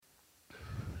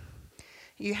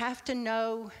You have to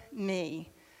know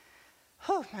me.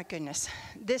 Oh, my goodness.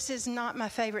 This is not my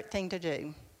favorite thing to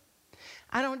do.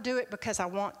 I don't do it because I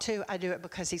want to. I do it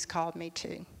because he's called me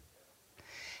to.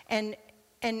 And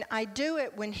I do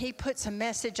it when he puts a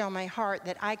message on my heart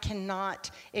that I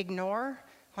cannot ignore.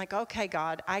 Like, okay,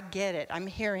 God, I get it. I'm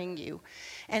hearing you.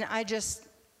 And I just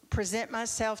present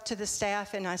myself to the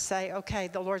staff and I say, okay,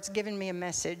 the Lord's given me a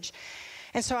message.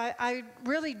 And so I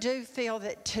really do feel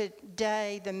that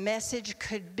today the message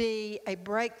could be a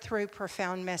breakthrough,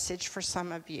 profound message for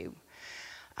some of you.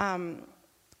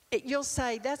 You'll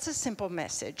say, that's a simple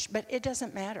message, but it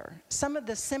doesn't matter. Some of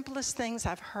the simplest things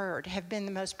I've heard have been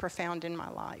the most profound in my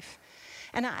life.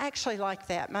 And I actually like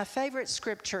that. My favorite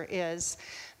scripture is,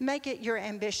 make it your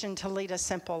ambition to lead a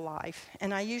simple life.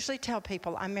 And I usually tell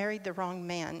people I married the wrong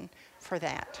man for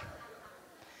that.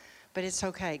 But it's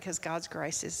okay because God's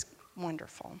grace is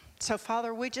wonderful. So,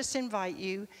 Father, we just invite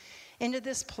you into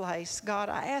this place. God,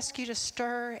 I ask you to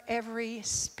stir every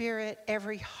spirit,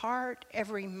 every heart,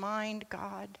 every mind,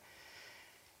 God.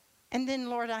 And then,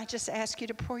 Lord, I just ask you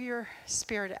to pour your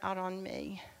Spirit out on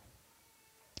me.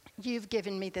 You've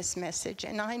given me this message,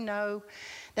 and I know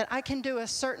that I can do a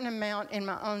certain amount in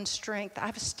my own strength.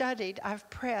 I've studied, I've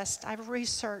pressed, I've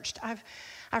researched,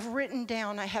 I've written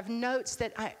down, I have notes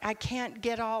that I can't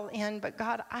get all in, but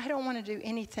God, I don't want to do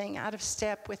anything out of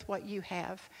step with what you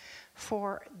have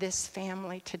for this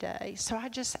family today. So I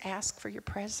just ask for your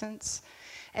presence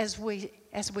as we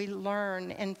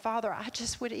learn. And Father, I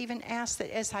just would even ask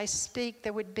that as I speak,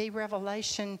 there would be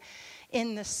revelation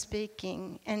in the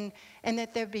speaking, and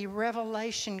that there be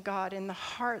revelation, God, in the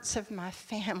hearts of my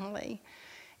family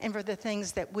and for the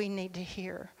things that we need to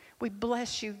hear. We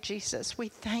bless you, Jesus. We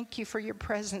thank you for your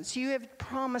presence. You have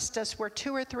promised us where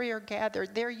 2 or 3 are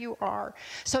gathered, there you are.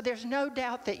 So there's no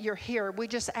doubt that you're here. We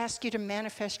just ask you to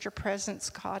manifest your presence,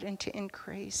 God, and to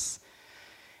increase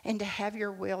and to have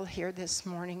your will here this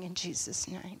morning in Jesus'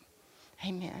 name.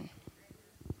 Amen.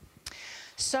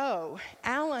 So,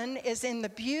 Alan is in the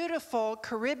beautiful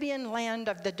Caribbean land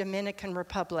of the Dominican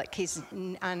Republic.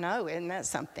 I know, isn't that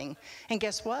something? And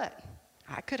guess what?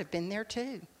 I could have been there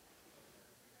too.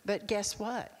 But guess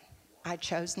what? I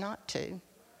chose not to.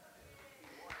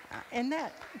 And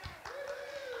that,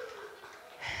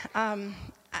 I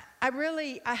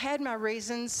had my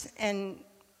reasons, and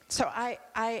so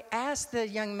I asked the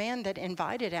young man that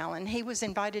invited Alan. He was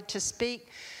invited to speak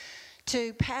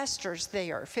to pastors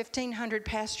there. 1,500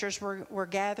 pastors were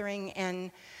gathering,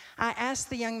 and I asked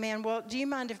the young man, well, do you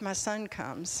mind if my son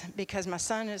comes? Because my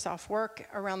son is off work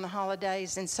around the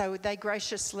holidays, and so they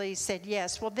graciously said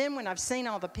yes. Well, then when I've seen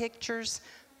all the pictures,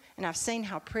 and I've seen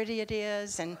how pretty it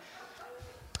is, and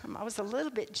I was a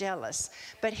little bit jealous.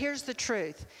 But here's the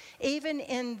truth. Even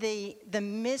in the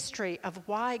mystery of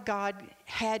why God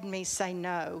had me say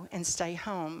no and stay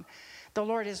home, the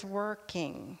Lord is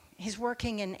working. He's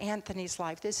working in Anthony's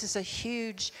life. This is a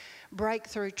huge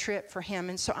breakthrough trip for him.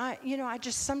 And so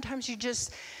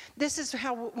this is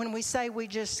how when we say we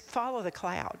just follow the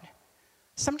cloud,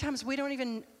 sometimes we don't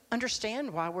even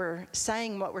understand why we're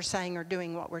saying what we're saying or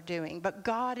doing what we're doing. But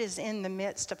God is in the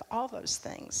midst of all those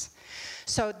things.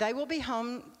 So they will be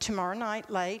home tomorrow night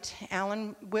late.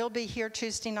 Alan will be here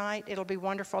Tuesday night. It'll be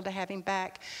wonderful to have him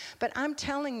back. But I'm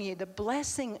telling you, the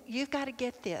blessing, you've got to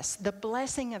get this, the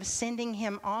blessing of sending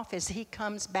him off as he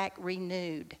comes back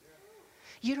renewed.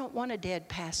 You don't want a dead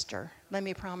pastor, let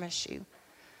me promise you.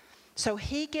 So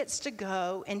he gets to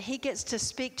go and he gets to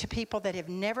speak to people that have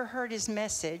never heard his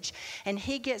message. And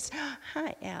he gets,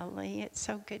 hi, Ellie, it's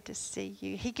so good to see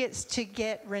you. He gets to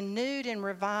get renewed and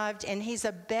revived, and he's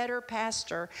a better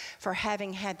pastor for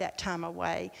having had that time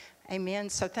away. Amen.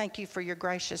 So thank you for your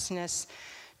graciousness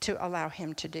to allow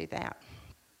him to do that.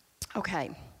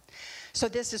 Okay. So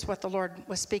this is what the Lord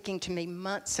was speaking to me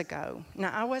months ago.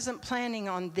 Now, I wasn't planning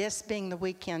on this being the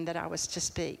weekend that I was to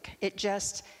speak. It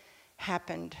just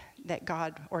happened that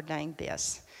God ordained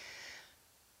this.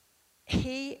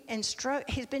 He's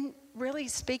been really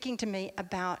speaking to me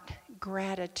about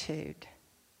gratitude,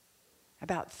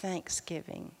 about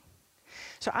thanksgiving.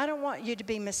 So I don't want you to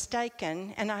be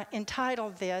mistaken, and I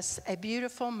entitled this, A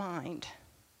Beautiful Mind,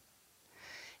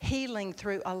 Healing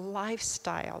Through a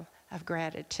Lifestyle of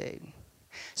Gratitude.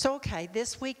 So, okay,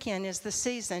 this weekend is the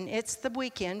season. It's the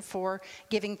weekend for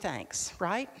giving thanks,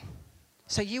 right?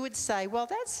 So you would say, well,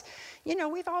 that's,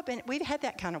 we've had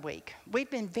that kind of week. We've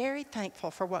been very thankful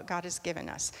for what God has given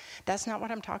us. That's not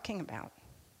what I'm talking about.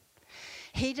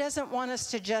 He doesn't want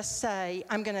us to just say,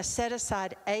 I'm going to set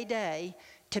aside a day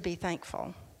to be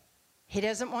thankful. He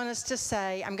doesn't want us to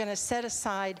say, I'm going to set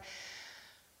aside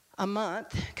a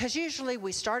month, because usually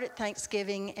we start at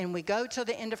Thanksgiving and we go till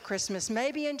the end of Christmas,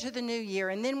 maybe into the new year,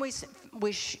 and then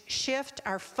we shift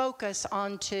our focus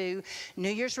onto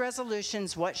New Year's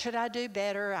resolutions. What should I do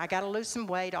better? I got to lose some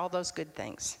weight, all those good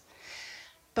things.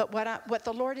 But what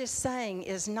the Lord is saying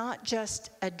is not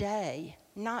just a day,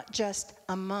 not just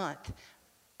a month,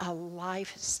 a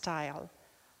lifestyle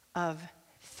of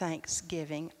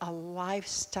thanksgiving, a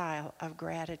lifestyle of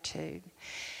gratitude.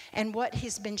 And what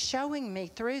he's been showing me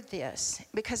through this,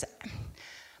 because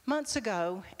months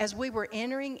ago, as we were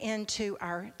entering into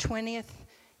our 20th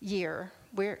year,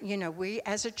 we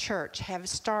as a church have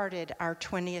started our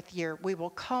 20th year. We will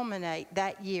culminate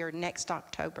that year next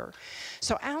October.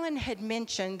 So Alan had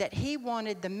mentioned that he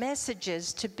wanted the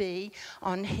messages to be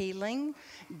on healing,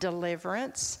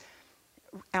 deliverance,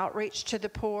 outreach to the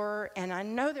poor, and I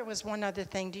know there was one other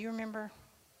thing. Do you remember?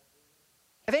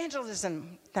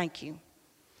 Evangelism. Thank you.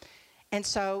 And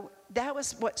so that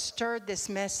was what stirred this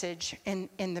message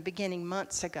in the beginning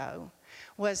months ago,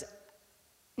 was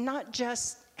not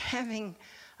just having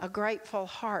a grateful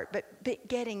heart, but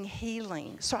getting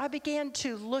healing. So I began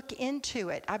to look into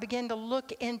it. I began to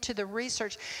look into the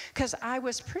research, because I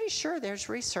was pretty sure there's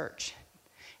research.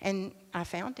 And I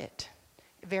found it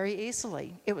very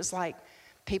easily. It was like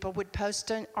people would post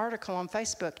an article on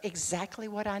Facebook, exactly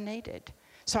what I needed.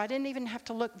 So I didn't even have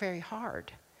to look very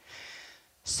hard.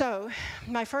 So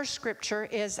my first scripture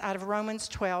is out of Romans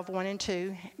 12, 1 and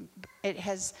 2. It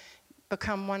has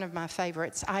become one of my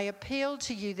favorites. I appeal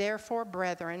to you, therefore,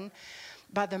 brethren,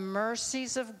 by the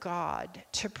mercies of God,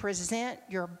 to present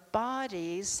your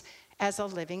bodies as a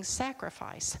living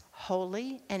sacrifice,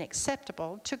 holy and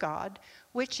acceptable to God,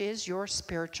 which is your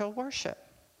spiritual worship.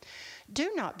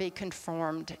 Do not be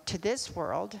conformed to this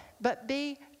world, but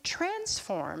be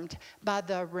transformed by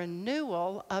the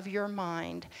renewal of your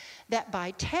mind, that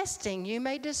by testing you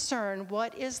may discern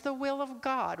what is the will of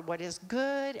God, what is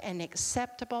good and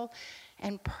acceptable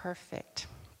and perfect.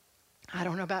 I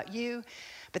don't know about you,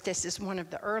 but this is one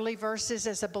of the early verses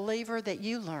as a believer that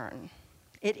you learn.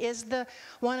 It is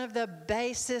one of the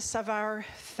basis of our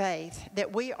faith,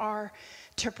 that we are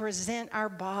to present our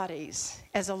bodies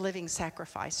as a living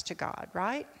sacrifice to God,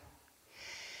 right?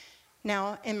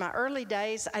 Now, in my early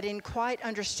days, I didn't quite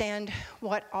understand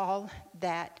what all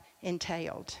that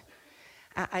entailed.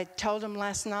 I told him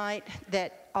last night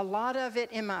that a lot of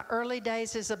it in my early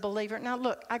days as a believer. Now,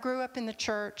 look, I grew up in the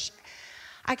church.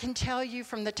 I can tell you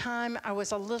from the time I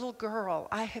was a little girl,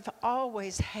 I have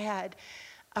always had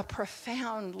a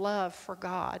profound love for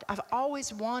God. I've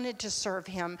always wanted to serve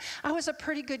Him. I was a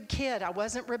pretty good kid. I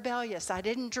wasn't rebellious. I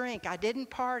didn't drink. I didn't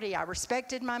party. I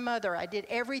respected my mother. I did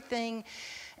everything.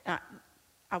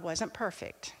 I wasn't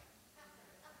perfect.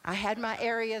 I had my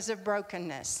areas of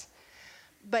brokenness.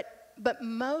 But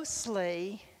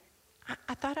mostly,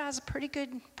 I thought I was a pretty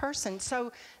good person.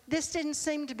 So this didn't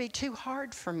seem to be too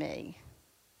hard for me.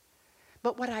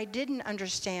 But what I didn't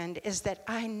understand is that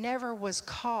I never was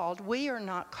called, we are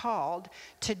not called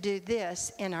to do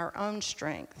this in our own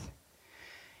strength.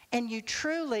 And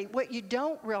what you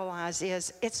don't realize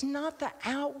is it's not the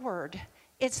outward,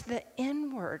 it's the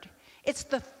inward. It's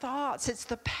the thoughts, it's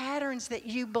the patterns that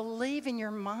you believe in your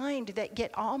mind that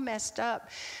get all messed up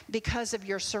because of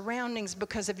your surroundings,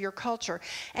 because of your culture.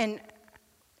 And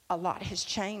a lot has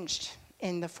changed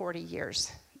in the 40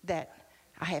 years that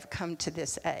I have come to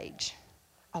this age.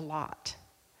 A lot.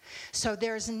 So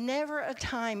there's never a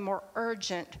time more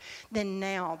urgent than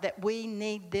now that we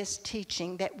need this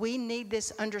teaching, that we need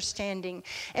this understanding.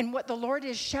 And what the Lord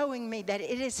is showing me, that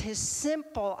it is His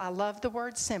simple, I love the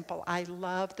word simple, I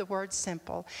love the word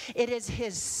simple. It is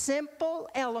His simple,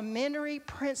 elementary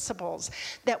principles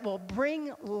that will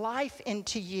bring life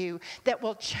into you, that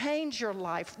will change your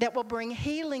life, that will bring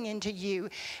healing into you,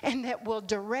 and that will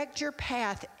direct your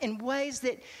path in ways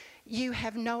that you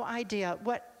have no idea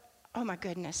what. Oh my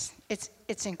goodness,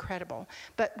 it's incredible.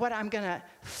 But what I'm going to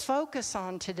focus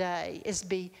on today is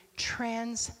be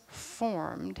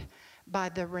transformed by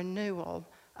the renewal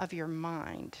of your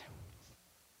mind.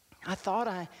 I thought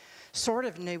I sort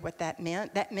of knew what that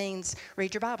meant. That means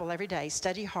read your Bible every day,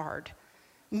 study hard,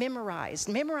 memorize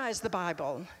the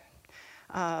Bible.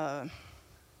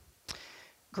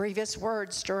 Grievous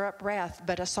words stir up wrath,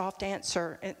 but a soft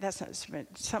answer, that's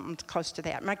something close to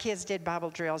that. My kids did Bible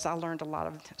drills. I learned a lot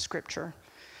of scripture.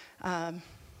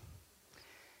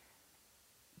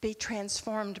 Be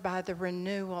transformed by the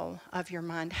renewal of your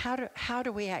mind. How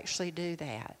do we actually do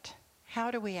that?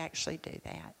 How do we actually do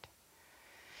that?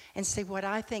 And see, what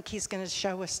I think He's going to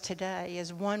show us today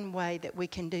is one way that we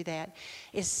can do that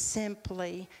is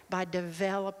simply by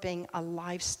developing a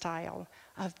lifestyle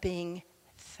of being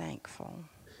thankful.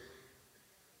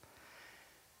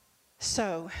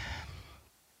 So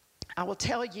I will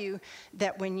tell you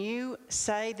that when you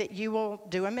say that you will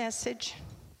do a message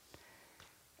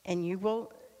and you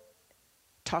will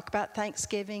talk about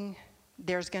Thanksgiving,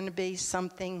 there's going to be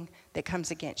something that comes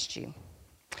against you.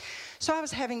 So I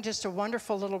was having just a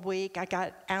wonderful little week. I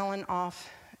got Alan off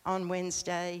on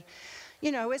Wednesday.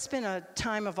 You know, it's been a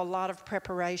time of a lot of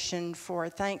preparation for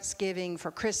Thanksgiving,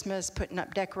 for Christmas, putting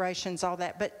up decorations, all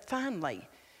that. But finally,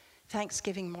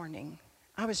 Thanksgiving morning,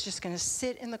 I was just going to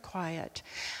sit in the quiet.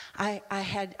 I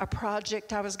had a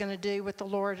project I was going to do with the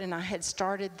Lord, and I had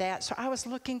started that. So I was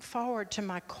looking forward to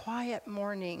my quiet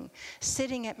morning,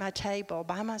 sitting at my table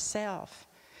by myself.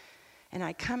 And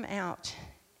I come out,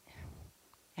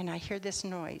 and I hear this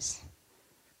noise.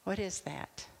 What is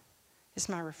that? It's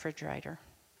my refrigerator.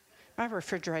 My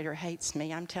refrigerator hates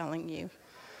me, I'm telling you.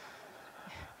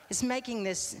 It's making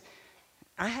this,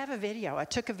 I have a video. I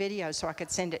took a video so I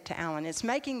could send it to Alan. It's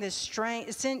making this strange,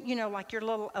 it's in, you know, like your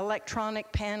little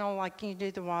electronic panel, like you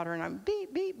do the water, and I'm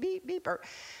beep, beep, beep, beep. Or,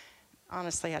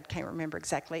 honestly, I can't remember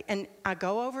exactly. And I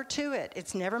go over to it.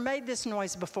 It's never made this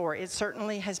noise before. It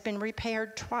certainly has been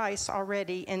repaired twice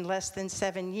already in less than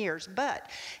 7 years. But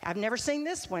I've never seen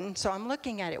this one, so I'm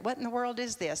looking at it. What in the world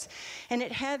is this? And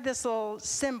it had this little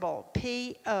symbol,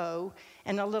 P-O,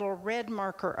 and a little red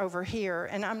marker over here.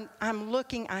 And I'm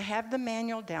looking. I have the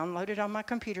manual downloaded on my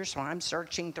computer, so I'm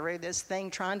searching through this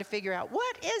thing, trying to figure out,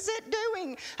 what is it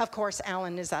doing? Of course,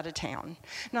 Alan is out of town.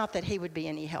 Not that he would be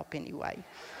any help anyway.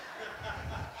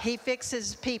 He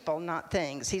fixes people, not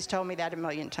things. He's told me that a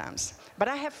million times. But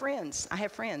I have friends.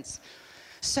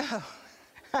 So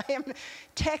I am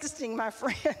texting my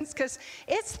friends because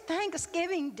it's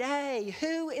Thanksgiving Day.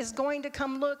 Who is going to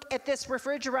come look at this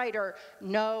refrigerator?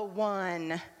 No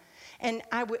one. And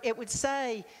it would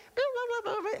say, blah,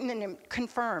 blah, blah, blah, and then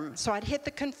confirm. So I'd hit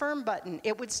the confirm button.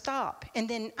 It would stop. And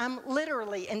then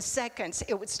literally in seconds,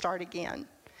 it would start again.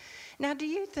 Now, do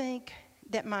you think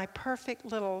that my perfect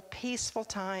little peaceful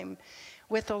time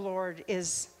with the Lord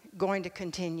is going to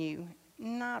continue?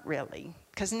 Not really,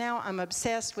 because now I'm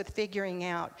obsessed with figuring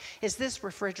out, is this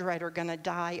refrigerator going to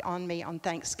die on me on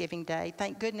Thanksgiving Day?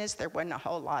 Thank goodness there wasn't a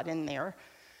whole lot in there,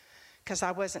 because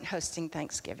I wasn't hosting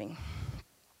Thanksgiving.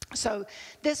 So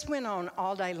this went on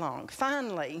all day long.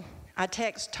 Finally, I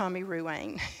text Tommy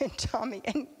Ruane,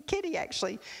 and Kitty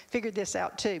actually figured this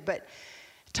out too, but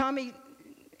Tommy,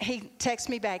 he texts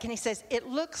me back and he says, it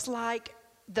looks like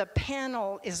the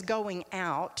panel is going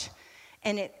out,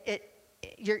 and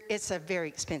it's a very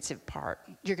expensive part.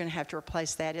 You're going to have to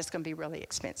replace that. It's going to be really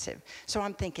expensive. So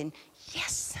I'm thinking,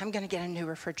 yes, I'm going to get a new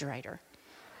refrigerator.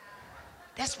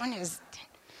 This one is.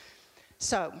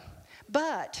 So,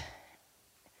 but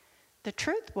the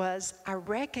truth was, I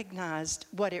recognized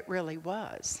what it really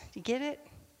was. You get it?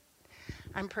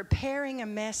 I'm preparing a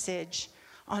message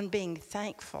on being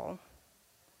thankful,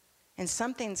 and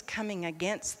something's coming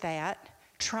against that,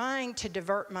 trying to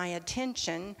divert my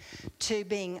attention to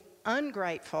being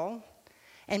ungrateful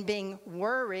and being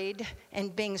worried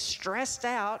and being stressed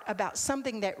out about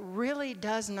something that really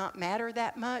does not matter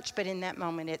that much, but in that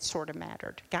moment it sort of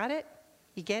mattered. Got it?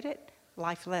 You get it?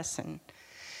 Life lesson.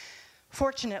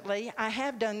 Fortunately, I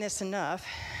have done this enough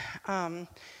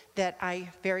that I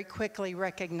very quickly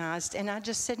recognized, and I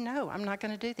just said, no, I'm not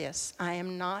going to do this. I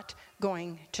am not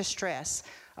going to stress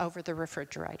over the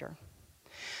refrigerator.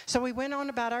 So we went on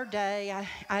about our day.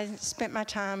 I spent my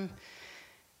time,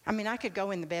 I could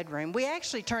go in the bedroom. We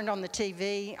actually turned on the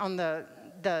TV on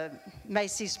the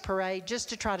Macy's parade just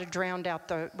to try to drown out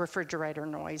the refrigerator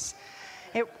noise.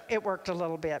 It worked a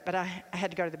little bit, but I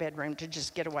had to go to the bedroom to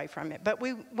just get away from it. But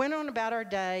we went on about our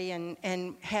day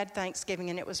and had Thanksgiving,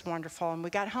 and it was wonderful. And we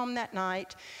got home that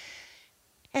night,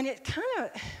 and it kind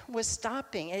of was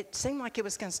stopping. It seemed like it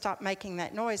was going to stop making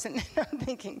that noise. And I'm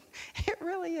thinking, it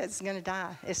really is going to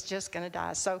die. It's just going to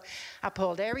die. So I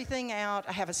pulled everything out.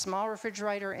 I have a small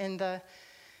refrigerator in the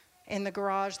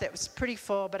garage that was pretty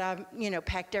full, but I,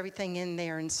 packed everything in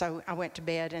there. And so I went to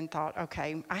bed and thought,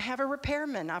 okay, I have a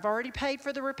repairman. I've already paid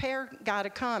for the repair guy to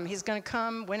come. He's going to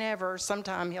come whenever.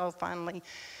 Sometime he'll finally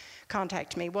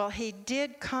contact me. Well, he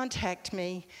did contact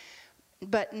me,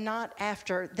 but not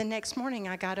after. The next morning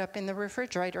I got up and the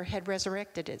refrigerator had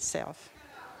resurrected itself.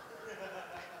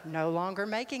 No longer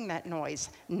making that noise.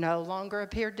 No longer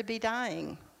appeared to be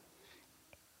dying.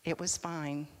 It was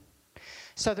fine.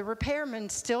 So the repairman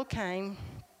still came,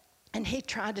 and he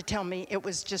tried to tell me it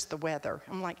was just the weather.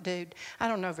 I'm like, dude, I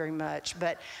don't know very much,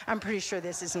 but I'm pretty sure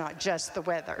this is not just the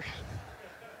weather.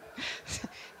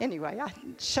 Anyway, I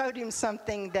showed him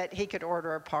something that he could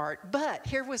order apart. But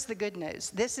here was the good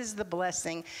news. This is the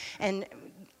blessing. And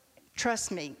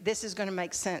trust me, this is going to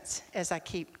make sense as I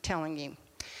keep telling you.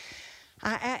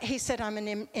 He said, I'm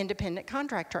an independent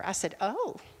contractor. I said,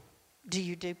 oh, do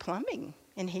you do plumbing?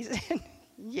 And he said,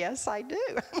 yes, I do.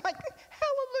 I'm like,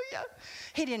 hallelujah.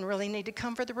 He didn't really need to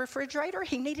come for the refrigerator.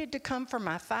 He needed to come for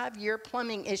my 5-year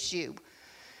plumbing issue,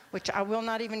 which I will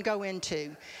not even go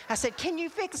into. I said, can you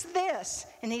fix this?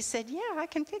 And he said, yeah, I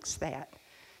can fix that.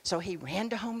 So he ran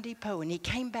to Home Depot, and he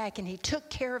came back, and he took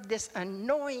care of this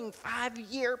annoying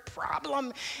 5-year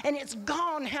problem, and it's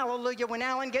gone, hallelujah. When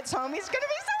Alan gets home, he's going to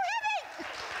be so happy.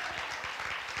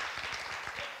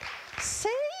 See?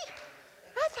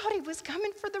 I thought he was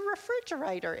coming for the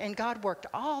refrigerator, and God worked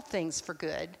all things for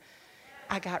good.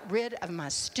 I got rid of my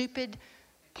stupid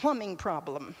plumbing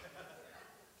problem.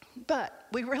 But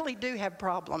we really do have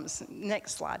problems.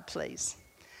 Next slide, please.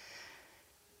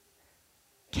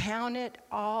 Count it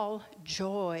all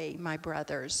joy, my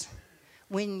brothers,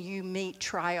 when you meet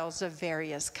trials of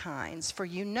various kinds. For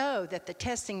you know that the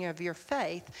testing of your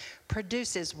faith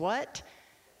produces what?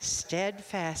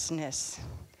 Steadfastness.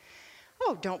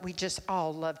 Oh, don't we just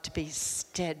all love to be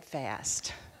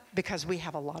steadfast? Because we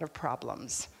have a lot of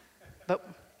problems.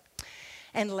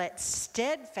 And let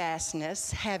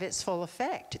steadfastness have its full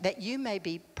effect, that you may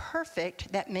be perfect,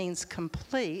 that means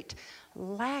complete,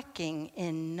 lacking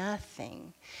in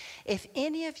nothing. If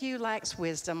any of you lacks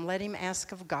wisdom, let him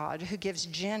ask of God, who gives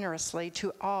generously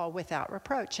to all without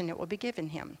reproach, and it will be given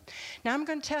him. Now I'm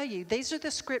going to tell you, these are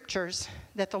the scriptures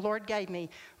that the Lord gave me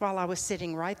while I was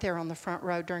sitting right there on the front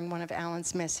row during one of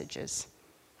Alan's messages.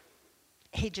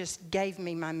 He just gave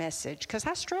me my message, because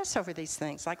I stress over these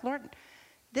things. Like, Lord,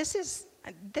 this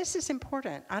is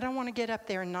important. I don't want to get up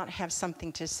there and not have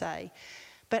something to say.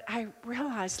 But I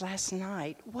realized last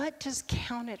night, what does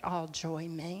count it all joy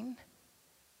mean?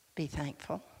 Be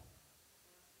thankful.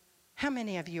 How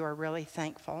many of you are really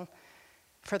thankful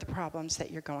for the problems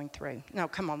that you're going through? No,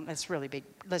 come on, let's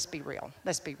be real.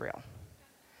 Let's be real.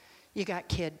 You got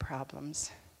kid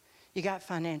problems. You got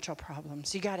financial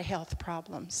problems. You got health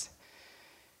problems.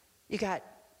 You got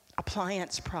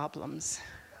appliance problems.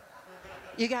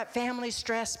 You got family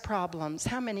stress problems.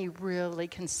 How many really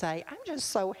can say, I'm just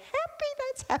so happy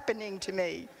that's happening to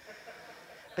me?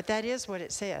 But that is what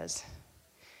it says.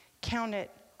 Count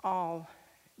it all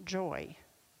joy.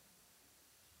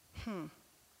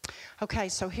 Okay,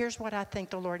 so here's what I think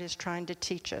the Lord is trying to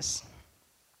teach us.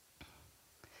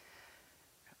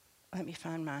 Let me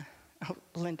find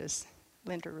Linda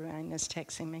Ruane is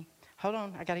texting me. Hold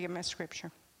on, I got to get my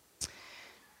scripture.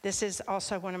 This is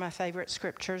also one of my favorite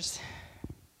scriptures.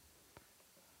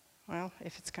 Well,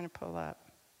 if it's going to pull up.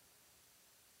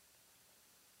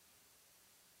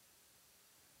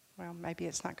 Well, maybe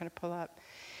it's not going to pull up.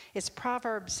 It's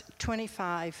Proverbs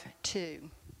 25:2.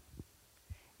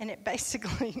 And it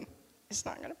basically, it's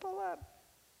not going to pull up.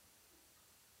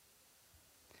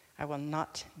 I will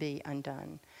not be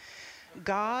undone.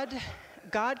 God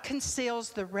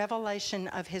conceals the revelation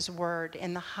of his word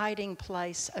in the hiding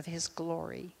place of his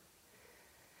glory.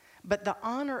 But the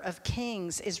honor of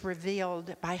kings is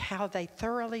revealed by how they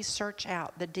thoroughly search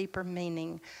out the deeper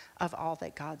meaning of all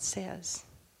that God says.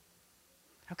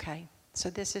 Okay,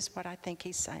 so this is what I think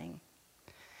he's saying.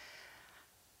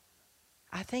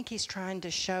 I think he's trying to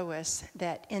show us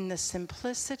that in the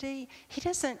simplicity, he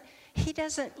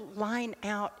doesn't line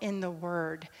out in the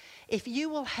word. If you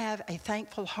will have a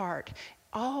thankful heart,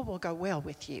 all will go well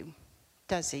with you.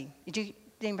 Does he? Did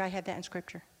anybody have that in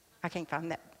scripture? I can't find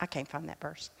that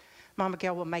verse. Mama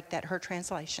Gail will make that her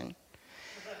translation.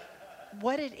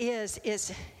 What it is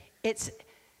it's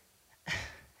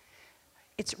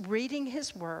reading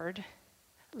his word,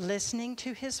 listening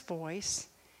to his voice,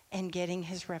 and getting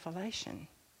his revelation.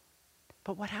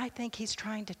 But what I think he's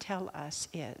trying to tell us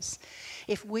is,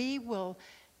 if we will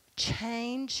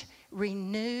change,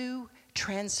 renew,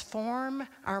 transform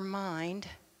our mind,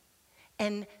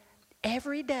 and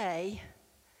every day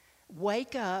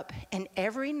wake up and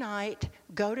every night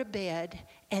go to bed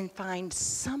and find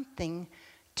something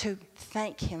to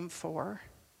thank him for,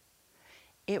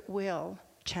 it will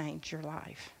change your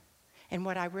life. And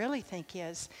what I really think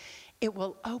is, it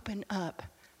will open up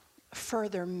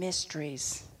further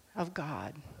mysteries of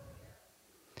God.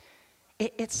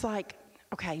 It's like,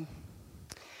 okay,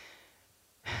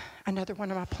 another one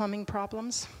of my plumbing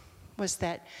problems was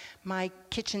that my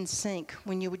kitchen sink,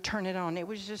 when you would turn it on, it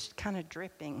was just kind of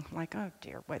dripping. Like, oh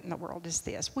dear, what in the world is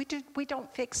this? We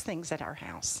don't fix things at our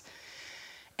house.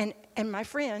 And my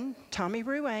friend, Tommy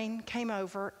Ruane, came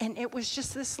over, and it was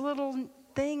just this little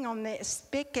thing on the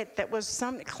spigot that was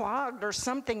clogged or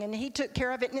something, and he took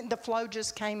care of it, and the flow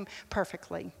just came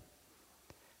perfectly.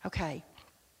 Okay.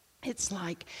 It's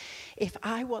like, if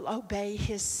I will obey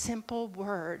his simple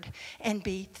word and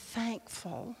be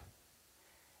thankful,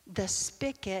 the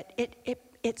spigot,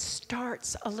 it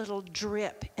starts a little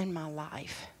drip in my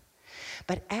life.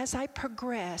 But as I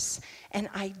progress and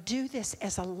I do this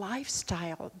as a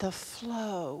lifestyle, the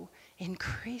flow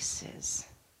increases.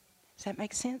 Does that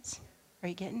make sense? Are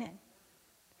you getting it?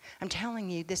 I'm telling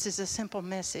you, this is a simple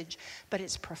message, but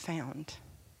it's profound.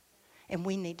 And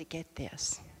we need to get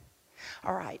this.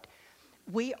 All right.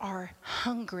 We are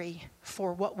hungry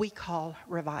for what we call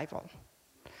revival.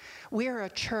 We are a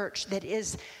church that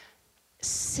is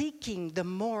seeking the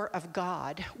more of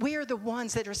God. We are the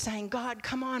ones that are saying, God,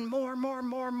 come on,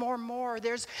 more.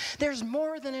 There's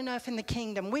more than enough in the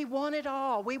kingdom. We want it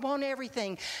all. We want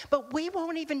everything. But we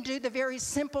won't even do the very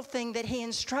simple thing that he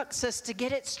instructs us to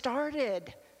get it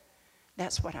started.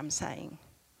 That's what I'm saying.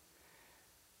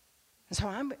 And so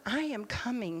I am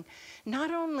coming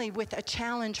not only with a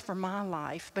challenge for my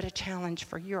life, but a challenge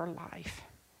for your life.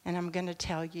 And I'm going to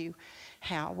tell you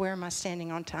how. Where am I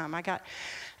standing on time?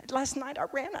 Last night I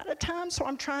ran out of time, so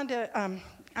I'm trying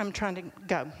to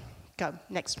go.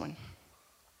 Next one.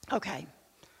 Okay.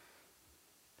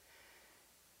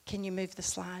 Can you move the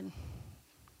slide?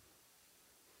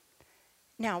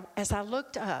 Now, as I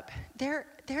looked up,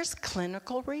 there's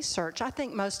clinical research. I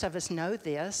think most of us know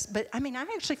this, but I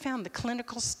actually found the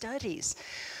clinical studies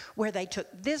where they took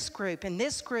this group and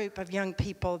this group of young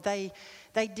people, they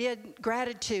did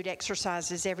gratitude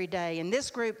exercises every day, and this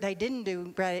group, they didn't do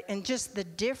gratitude, and just the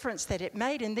difference that it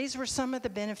made, and these were some of the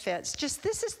benefits.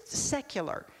 This is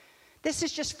secular. This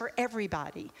is just for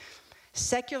everybody.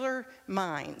 Secular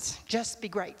minds, just be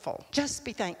grateful, just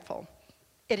be thankful.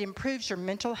 It improves your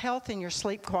mental health and your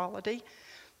sleep quality.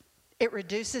 It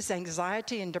reduces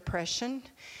anxiety and depression.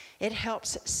 It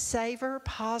helps savor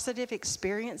positive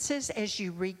experiences as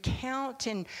you recount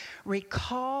and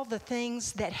recall the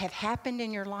things that have happened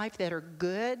in your life that are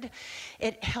good.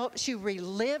 It helps you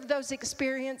relive those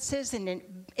experiences, and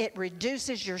it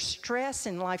reduces your stress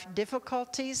and life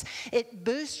difficulties. It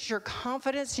boosts your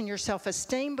confidence and your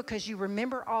self-esteem because you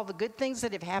remember all the good things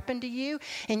that have happened to you,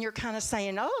 and you're kind of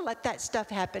saying, oh, let that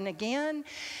stuff happen again.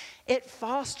 It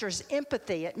fosters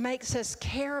empathy. It makes us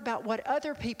care about what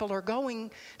other people are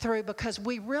going through because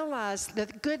we realize the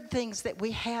good things that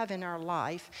we have in our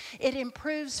life. It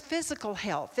improves physical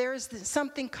health. There's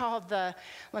something called let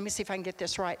me see if I can get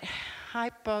this right,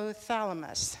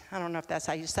 hypothalamus. I don't know if that's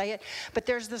how you say it, but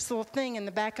there's this little thing in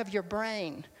the back of your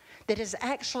brain that is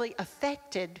actually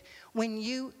affected when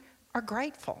you are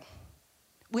grateful.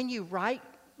 When you write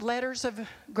letters of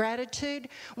gratitude,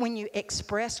 when you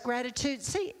express gratitude.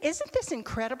 See, isn't this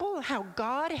incredible how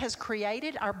God has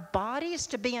created our bodies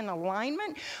to be in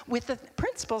alignment with the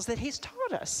principles that he's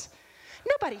taught us?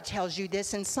 Nobody tells you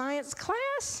this in science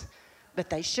class,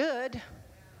 but they should.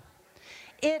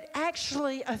 It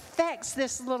actually affects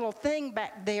this little thing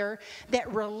back there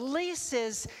that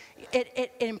releases,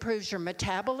 it improves your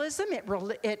metabolism,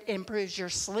 it improves your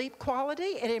sleep quality,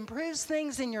 it improves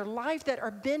things in your life that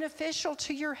are beneficial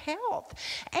to your health.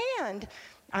 And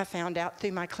I found out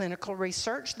through my clinical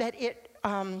research that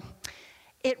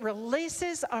it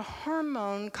releases a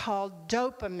hormone called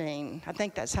dopamine. I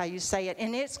think that's how you say it,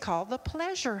 and it's called the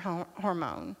pleasure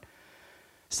hormone.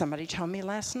 Somebody told me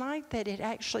last night that it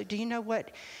actually, do you know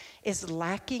what is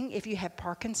lacking if you have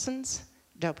Parkinson's?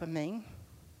 Dopamine.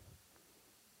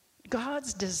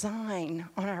 God's design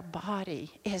on our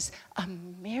body is a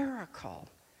miracle.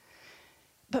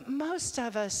 But most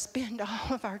of us spend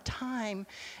all of our time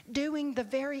doing the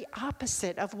very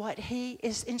opposite of what he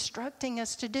is instructing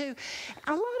us to do.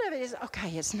 A lot of it is, okay,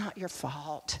 it's not your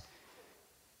fault,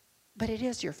 but it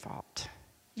is your fault.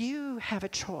 You have a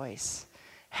choice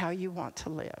how you want to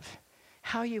live,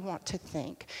 how you want to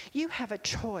think. You have a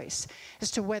choice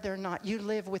as to whether or not you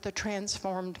live with a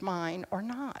transformed mind or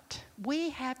not. We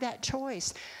have that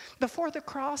choice. Before the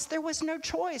cross, there was no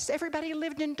choice. Everybody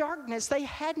lived in darkness. They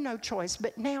had no choice.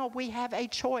 But now we have a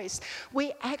choice.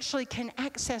 We actually can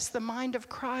access the mind of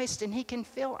Christ, and he can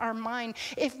fill our mind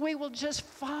if we will just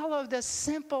follow the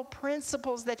simple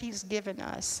principles that he's given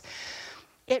us.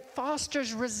 It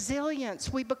fosters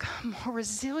resilience. We become more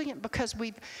resilient because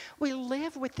we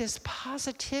live with this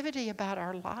positivity about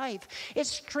our life. It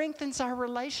strengthens our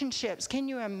relationships. Can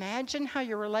you imagine how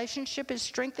your relationship is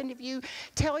strengthened if you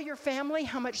tell your family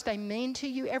how much they mean to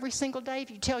you every single day? If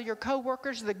you tell your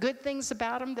coworkers the good things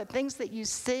about them, the things that you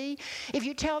see. If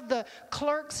you tell the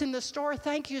clerks in the store,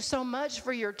 thank you so much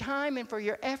for your time and for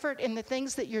your effort and the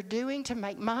things that you're doing to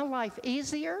make my life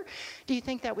easier. Do you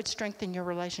think that would strengthen your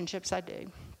relationships? I do.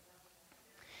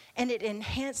 And it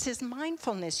enhances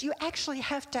mindfulness. You actually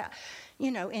have to,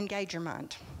 engage your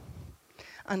mind.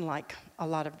 Unlike a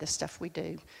lot of the stuff we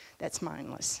do that's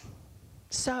mindless.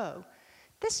 So,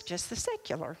 This is just the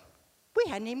secular. We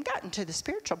hadn't even gotten to the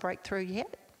spiritual breakthrough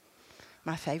yet.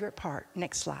 My favorite part.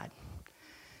 Next slide.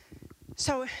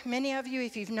 So many of you,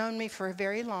 if you've known me for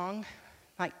very long,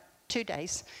 like 2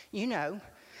 days, you know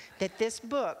that this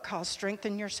book called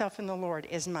Strengthen Yourself in the Lord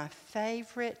is my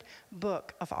favorite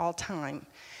book of all time.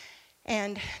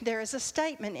 And there is a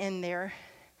statement in there,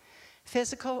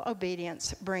 physical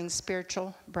obedience brings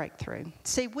spiritual breakthrough.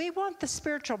 See, we want the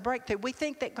spiritual breakthrough. We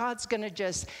think that God's going to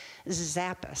just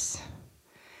zap us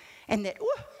and that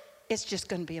it's just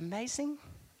going to be amazing.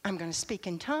 I'm going to speak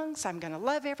in tongues. I'm going to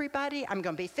love everybody. I'm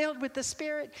going to be filled with the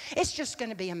Spirit. It's just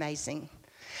going to be amazing.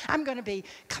 I'm going to be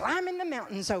climbing the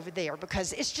mountains over there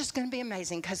because it's just going to be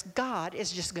amazing because God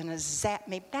is just going to zap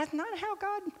me. That's not how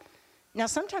God... Now,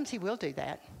 sometimes He will do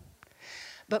that.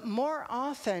 But more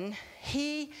often,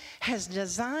 He has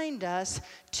designed us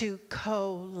to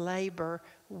co-labor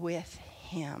with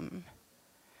Him.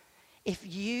 If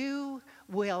you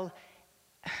will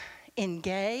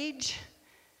engage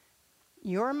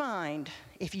your mind,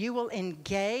 if you will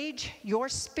engage your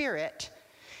spirit,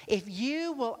 if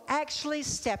you will actually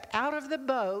step out of the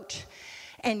boat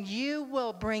and you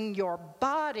will bring your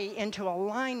body into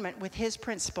alignment with His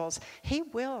principles,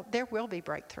 there will be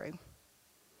breakthrough.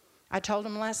 I told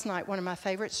him last night one of my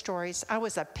favorite stories. I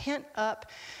was a pent-up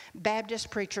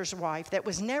Baptist preacher's wife that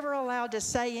was never allowed to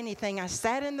say anything. I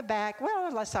sat in the back. Well,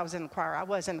 unless I was in the choir. I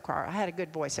was in the choir. I had a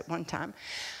good voice at one time.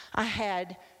 I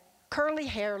had curly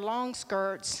hair, long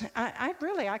skirts.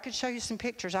 I could show you some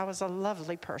pictures. I was a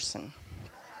lovely person.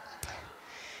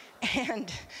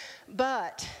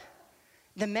 But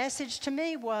the message to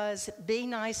me was, be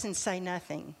nice and say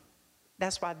nothing.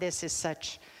 That's why this is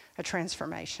such a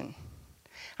transformation.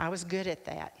 I was good at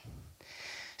that.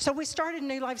 So we started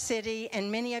New Life City,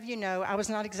 and many of you know I was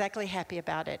not exactly happy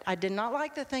about it. I did not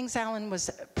like the things Alan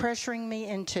was pressuring me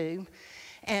into,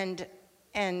 and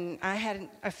I had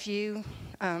a few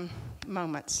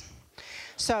moments.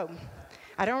 So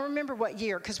I don't remember what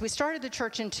year, because we started the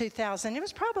church in 2000. It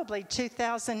was probably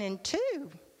 2002.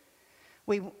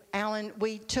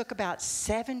 We took about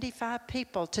 75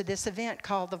 people to this event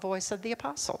called the Voice of the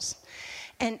Apostles.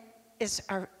 And it's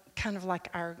kind of like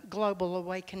our Global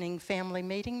Awakening family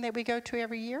meeting that we go to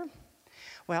every year.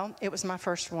 Well, it was my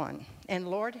first one. And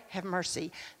Lord have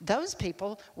mercy, those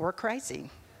people were crazy.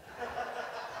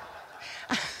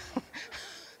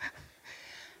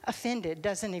 Offended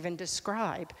doesn't even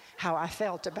describe how I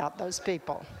felt about those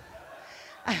people.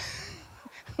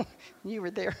 You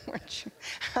were there, weren't you?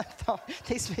 I thought,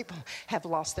 these people have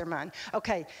lost their mind.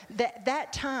 Okay,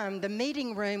 that time, the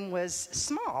meeting room was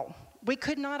small. We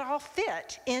could not all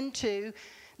fit into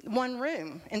one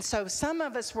room. And so some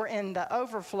of us were in the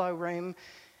overflow room,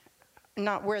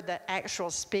 not where the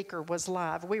actual speaker was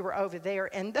live. We were over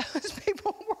there, and those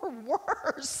people were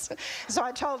worse. So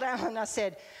I told Alan, I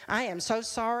said, I am so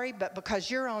sorry, but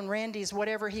because you're on Randy's,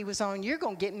 whatever he was on, you're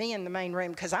going to get me in the main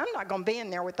room because I'm not going to be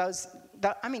in there with those.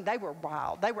 They were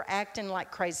wild. They were acting like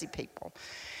crazy people.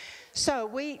 So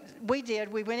we went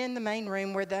in the main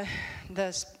room where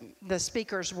the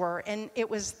speakers were, and it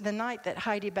was the night that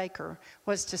Heidi Baker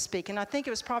was to speak, and I think it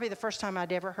was probably the first time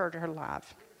I'd ever heard her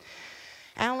live.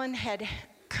 Alan had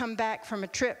come back from a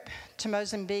trip to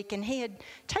Mozambique, and he had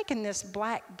taken this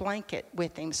black blanket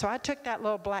with him. So I took that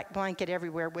little black blanket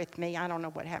everywhere with me. I don't know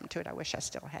what happened to it. I wish I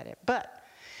still had it. But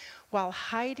while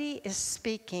Heidi is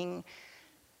speaking,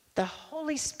 the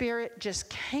Holy Spirit just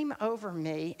came over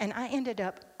me, and I ended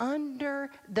up under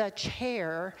the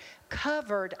chair,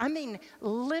 covered,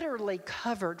 literally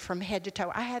covered from head to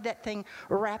toe. I had that thing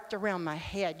wrapped around my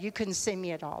head. You couldn't see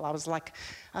me at all. I was like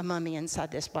a mummy inside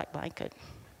this black blanket.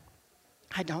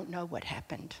 I don't know what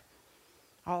happened.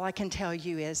 All I can tell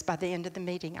you is by the end of the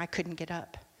meeting, I couldn't get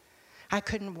up. I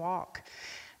couldn't walk.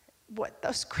 What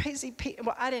those crazy people,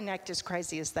 well, I didn't act as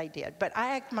crazy as they did, but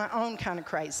I act my own kind of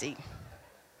crazy.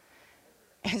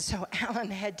 And so Alan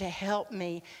had to help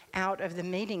me out of the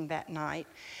meeting that night.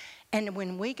 And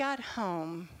when we got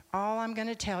home, all I'm going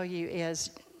to tell you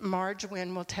is, Marge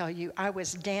Wynn will tell you, I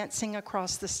was dancing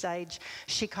across the stage.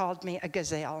 She called me a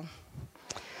gazelle.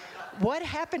 What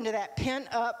happened to that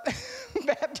pent-up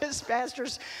Baptist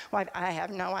pastor's wife? I have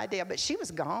no idea, but she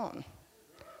was gone.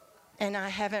 And I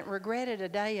haven't regretted a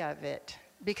day of it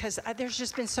because there's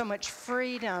just been so much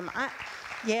freedom.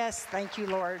 Yes, thank you,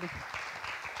 Lord.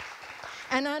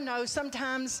 And I know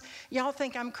sometimes y'all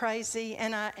think I'm crazy,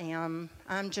 and I am.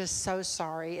 I'm just so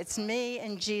sorry. It's me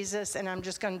and Jesus, and I'm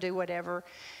just going to do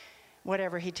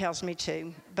whatever He tells me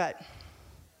to. But,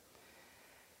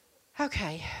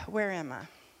 okay, where am I?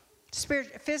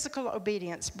 Physical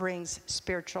obedience brings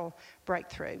spiritual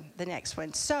breakthrough, the next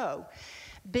one. So,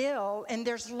 Bill, and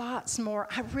there's lots more.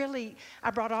 I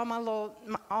brought all my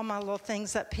little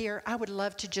things up here. I would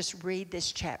love to just read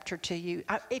this chapter to you.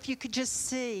 If you could just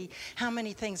see how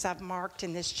many things I've marked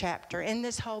in this chapter, in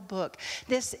this whole book.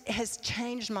 This has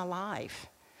changed my life.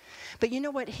 But you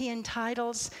know what he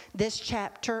entitles this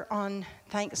chapter on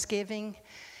Thanksgiving?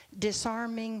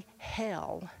 Disarming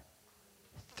Hell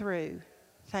Through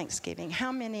Thanksgiving.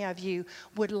 How many of you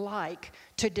would like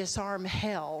to disarm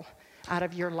hell out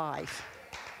of your life?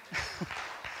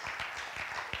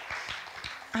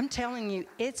 I'm telling you,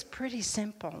 it's pretty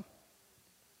simple.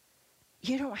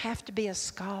 You don't have to be a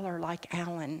scholar like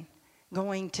Alan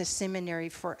going to seminary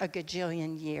for a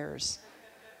gajillion years.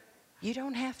 You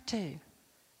don't have to.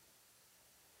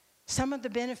 Some of the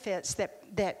benefits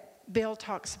that Bill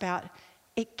talks about,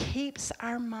 it keeps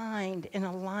our mind in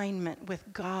alignment with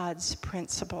God's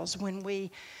principles when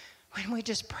we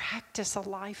just practice a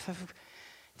life of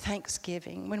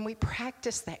thanksgiving, when we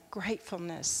practice that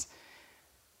gratefulness.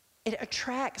 It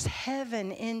attracts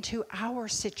heaven into our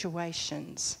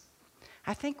situations.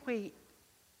 I think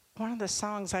one of the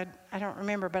songs, I don't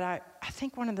remember, but I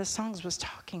think one of the songs was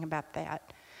talking about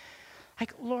that.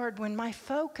 Like, Lord, when my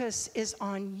focus is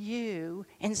on you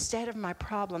instead of my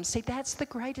problems, see, that's the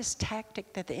greatest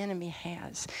tactic that the enemy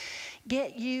has.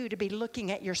 Get you to be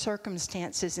looking at your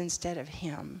circumstances instead of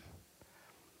him.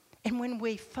 And when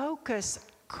we focus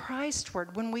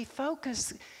Christward, when we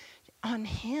focus on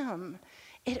him,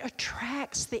 it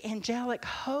attracts the angelic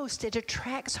host. It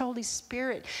attracts Holy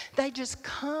Spirit. They just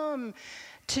come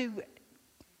to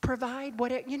provide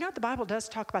whatever. You know, the Bible does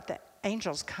talk about the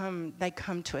angels they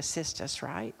come to assist us,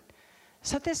 right?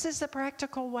 So this is a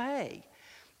practical way.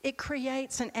 It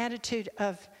creates an attitude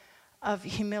of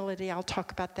humility. I'll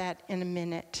talk about that in a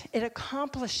minute. It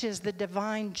accomplishes the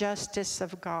divine justice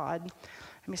of God.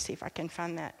 Let me see if I can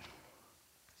find that.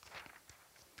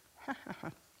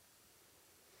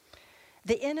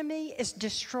 The enemy is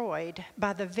destroyed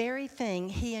by the very thing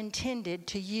he intended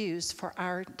to use for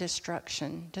our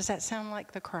destruction. Does that sound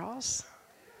like the cross?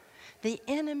 The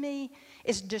enemy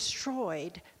is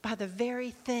destroyed by the very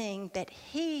thing that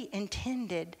he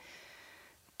intended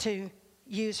to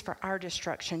use for our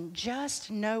destruction. Just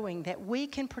knowing that we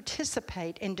can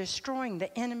participate in destroying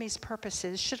the enemy's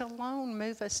purposes should alone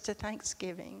move us to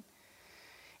thanksgiving.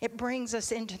 It brings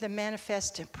us into the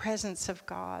manifest presence of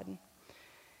God.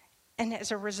 And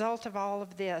as a result of all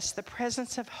of this, the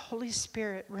presence of Holy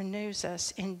Spirit renews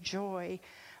us in joy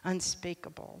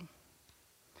unspeakable.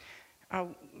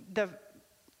 The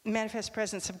manifest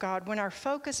presence of God, when our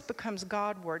focus becomes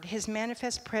Godward, his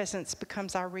manifest presence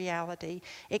becomes our reality.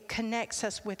 It connects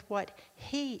us with what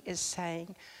he is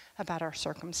saying about our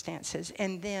circumstances.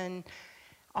 And then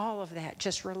all of that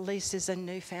just releases a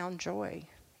newfound joy.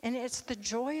 And it's the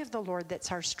joy of the Lord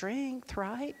that's our strength,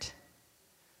 right?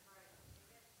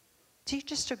 Do you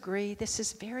just agree? This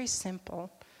is very simple.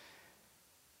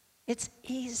 It's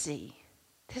easy.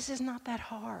 This is not that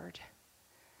hard.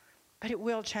 But it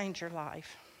will change your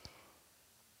life.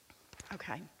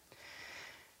 Okay. I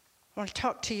want to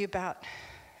talk to you about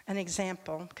an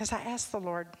example, because I asked the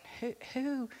Lord,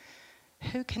 who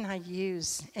can I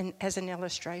use as an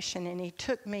illustration? And he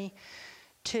took me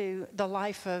to the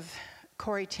life of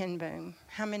Corrie ten Boom.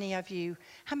 How many of you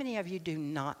do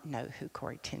not know who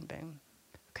Corrie ten Boom?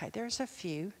 Okay, there's a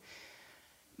few.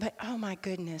 But oh my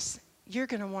goodness, you're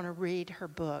going to want to read her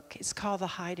book. It's called The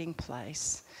Hiding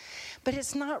Place. But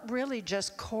it's not really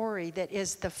just Corrie that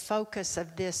is the focus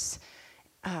of this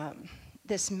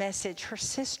message. Her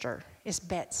sister is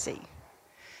Betsy.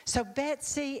 So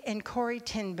Betsy and Corrie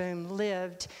ten Boom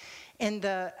lived in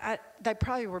they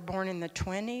probably were born in the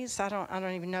 20s. I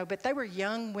don't even know, but they were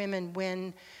young women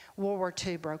when World War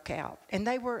II broke out. And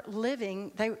they were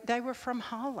living, they were from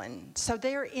Holland. So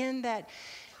they're in that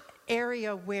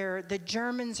area where the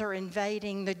Germans are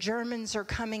invading, the Germans are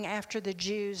coming after the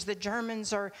Jews, the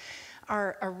Germans are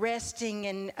arresting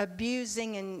and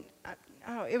abusing, and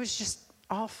it was just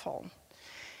awful.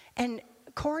 And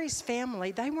Corrie's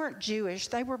family, they weren't Jewish,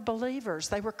 they were believers,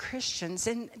 they were Christians,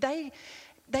 and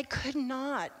they could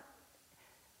not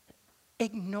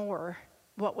ignore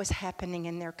what was happening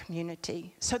in their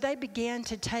community. So they began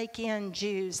to take in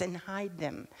Jews and hide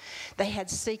them. They had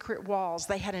secret walls.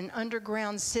 They had an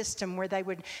underground system where they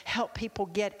would help people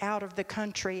get out of the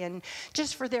country, and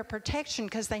just for their protection,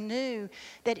 because they knew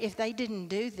that if they didn't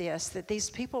do this, that these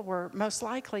people were most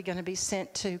likely going to be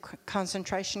sent to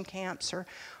concentration camps or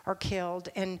killed.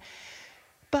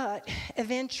 But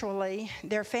eventually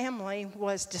their family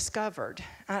was discovered.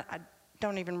 I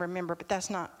don't even remember, but that's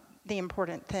not the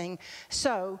important thing.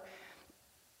 So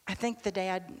I think the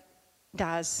dad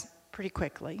dies pretty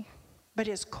quickly. But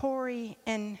it's Corrie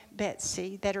and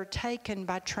Betsy that are taken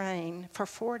by train. For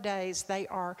 4 days, they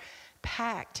are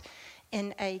packed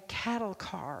in a cattle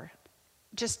car.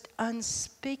 Just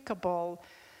unspeakable,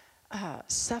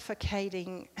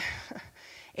 suffocating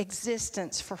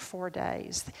existence for 4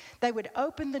 days. They would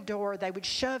open the door, they would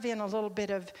shove in a little bit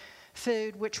of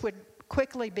food, which would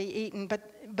quickly be eaten,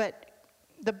 but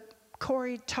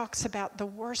Corrie talks about the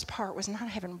worst part was not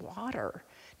having water.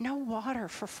 No water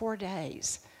for 4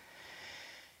 days.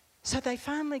 So they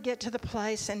finally get to the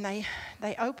place and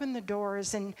they open the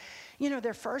doors, and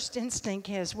their first instinct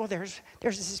is, well, there's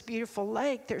this beautiful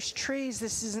lake, there's trees,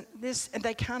 this, and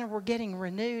they kind of were getting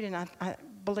renewed, and I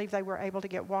believe they were able to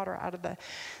get water out of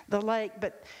the lake.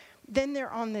 But then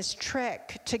they're on this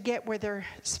trek to get where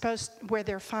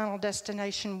their final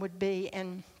destination would be.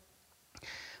 And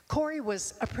Corrie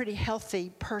was a pretty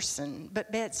healthy person,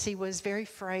 but Betsy was very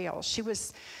frail. She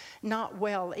was not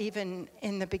well even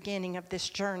in the beginning of this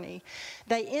journey.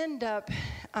 They end up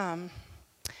at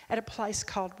a place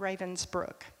called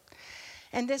Ravensbrück.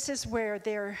 And this is where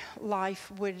their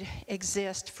life would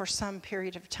exist for some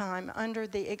period of time under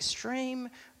the extreme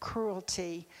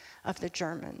cruelty of the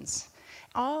Germans,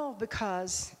 all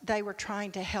because they were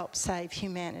trying to help save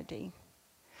humanity.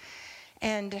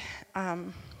 And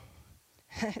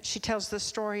she tells the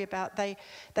story about they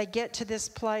get to this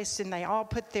place and they all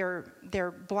put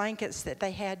their blankets that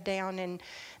they had down, and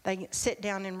they sit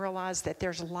down and realize that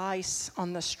there's lice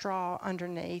on the straw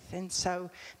underneath, and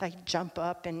so they jump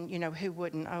up, and who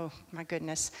wouldn't? Oh my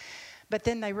goodness. But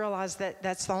then they realize that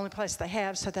that's the only place they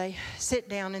have, so they sit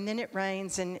down, and then it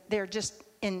rains and they're just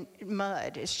in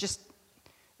mud. It's just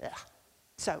ugh.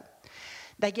 So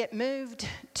they get moved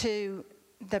to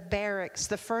the barracks,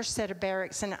 the first set of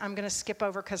barracks, and I'm going to skip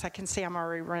over because I can see I'm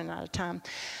already running out of time.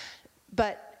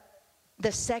 But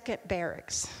the second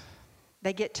barracks,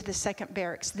 they get to the second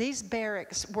barracks. These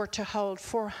barracks were to hold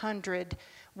 400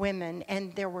 women,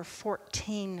 and there were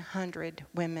 1,400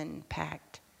 women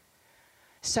packed.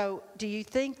 So do you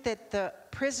think that the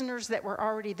prisoners that were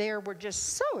already there were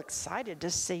just so excited to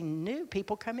see new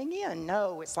people coming in?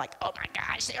 No, it's like, oh my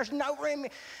gosh, there's no room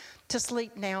to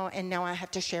sleep now, and now I have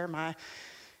to share my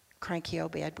cranky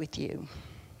old bed with you.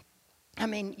 I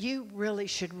mean, you really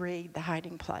should read The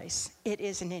Hiding Place. It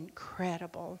is an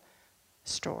incredible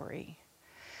story.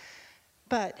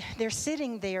 But they're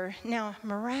sitting there. Now,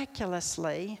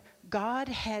 miraculously, God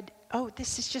had,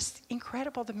 this is just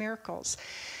incredible, the miracles.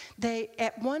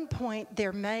 At one point,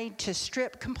 they're made to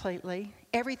strip completely.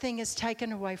 Everything is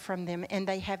taken away from them, and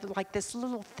they have like this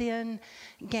little thin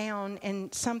gown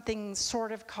and something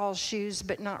sort of called shoes,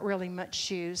 but not really much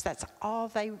shoes. That's all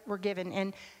they were given.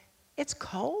 And it's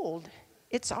cold.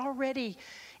 It's already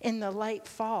in the late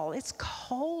fall. It's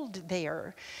cold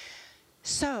there.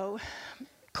 So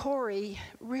Corrie,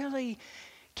 really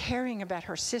caring about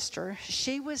her sister,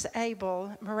 she was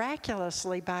able,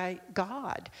 miraculously by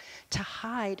God, to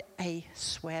hide a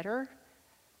sweater,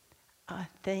 a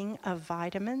thing of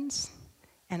vitamins,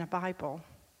 and a Bible.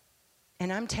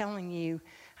 And I'm telling you,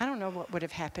 I don't know what would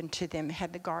have happened to them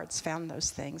had the guards found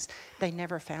those things. They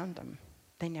never found them.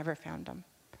 They never found them.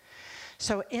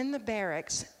 So in the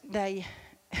barracks,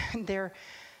 they're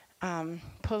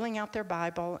pulling out their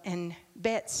Bible, and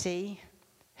Betsy,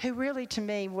 who really to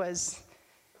me was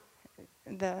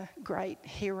the great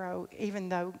hero, even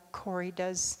though Corrie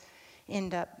does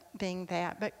end up being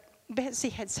that. But Betsy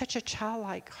had such a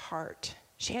childlike heart.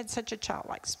 She had such a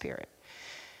childlike spirit.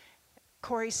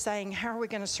 Corrie's saying, how are we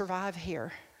going to survive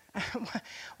here?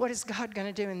 What is God going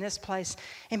to do in this place?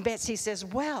 And Betsy says,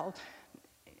 well,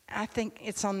 I think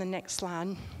it's on the next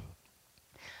slide.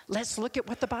 Let's look at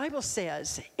what the Bible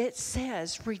says. It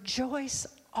says, rejoice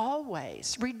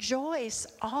always. Rejoice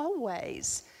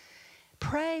always.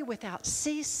 Pray without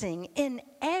ceasing. In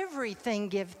everything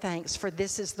give thanks, for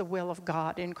this is the will of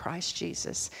God in Christ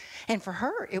Jesus. And for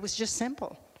her, it was just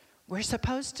simple. We're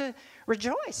supposed to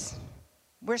rejoice.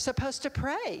 We're supposed to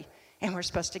pray. And we're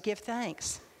supposed to give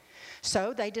thanks.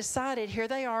 So they decided, here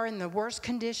they are in the worst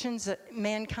conditions that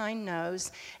mankind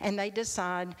knows, and they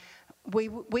decide,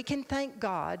 we can thank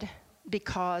God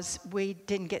because we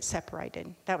didn't get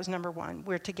separated. That was number one.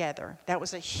 We're together. That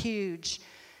was a huge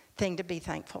thing to be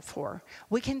thankful for.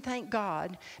 We can thank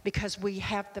God because we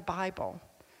have the Bible.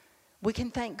 We can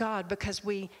thank God because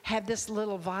we have this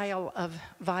little vial of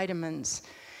vitamins.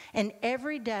 And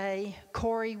every day,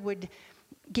 Corrie would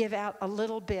give out a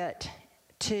little bit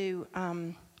to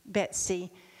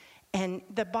Betsy, and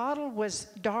the bottle was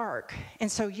dark,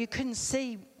 and so you couldn't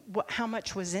see how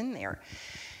much was in there.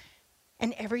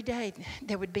 And every day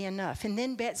there would be enough. And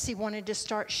then Betsy wanted to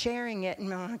start sharing it.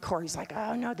 And Corey's like,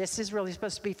 oh, no, this is really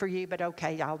supposed to be for you, but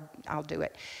okay, I'll do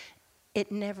it.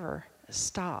 It never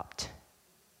stopped.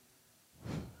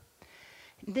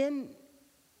 Then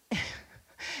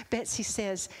Betsy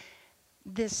says,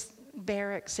 this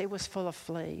barracks, it was full of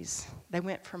fleas. They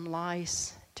went from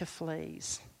lice to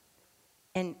fleas.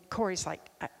 And Corey's like,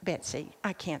 Betsy,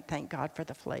 I can't thank God for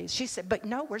the fleas. She said, but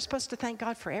no, we're supposed to thank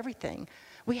God for everything.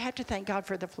 We have to thank God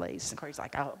for the fleas. And Corey's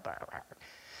like, oh,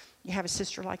 you have a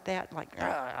sister like that? Like,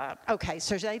 okay,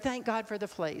 so they thank God for the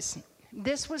fleas.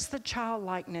 This was the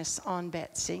childlikeness on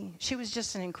Betsy. She was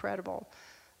just an incredible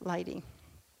lady.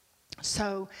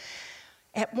 So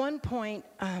at one point,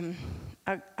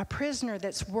 a prisoner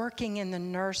that's working in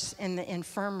the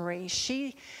infirmary,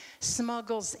 she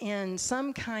smuggles in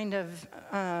some kind of,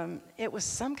 it was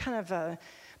some kind of a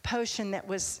potion that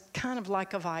was kind of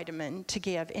like a vitamin to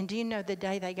give. And do you know the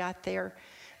day they got there,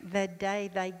 the day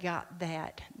they got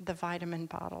that, the vitamin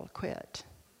bottle quit.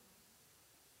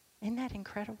 Isn't that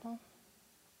incredible?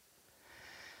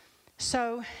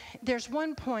 So there's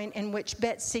one point in which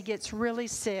Betsy gets really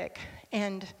sick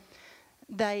and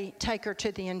they take her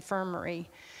to the infirmary,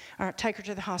 or take her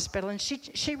to the hospital, and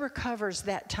she recovers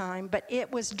that time. But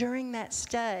it was during that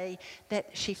stay that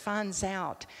she finds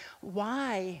out,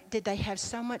 why did they have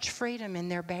so much freedom in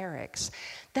their barracks?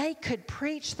 They could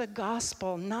preach the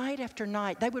gospel night after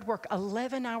night. They would work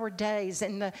 11-hour days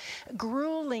in the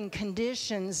grueling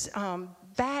conditions,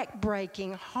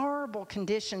 back-breaking, horrible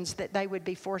conditions that they would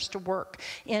be forced to work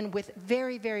in with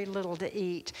very, very little to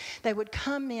eat. They would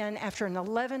come in after an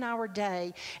 11-hour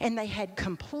day, and they had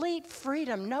complete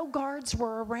freedom. No guards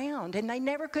were around, and they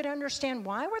never could understand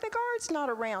why were the guards not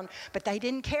around. But they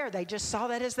didn't care. They just saw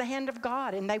that as the hand of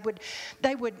God, and they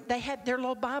had their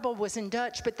little Bible was in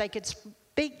Dutch, but they could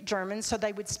speak German, so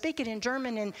they would speak it in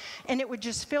German, and it would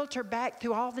just filter back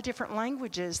through all the different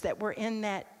languages that were in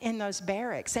those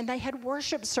barracks. And they had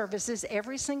worship services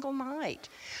every single night.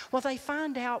 Well, they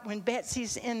find out when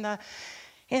Betsy's in the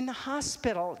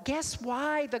hospital, guess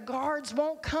why the guards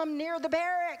won't come near the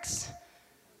barracks?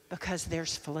 Because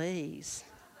there's fleas.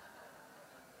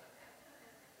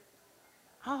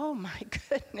 Oh my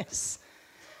goodness.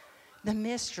 The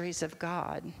mysteries of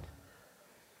God.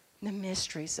 The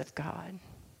mysteries of God.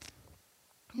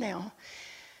 Now,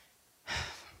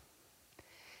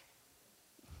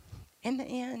 in the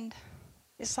end,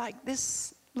 it's like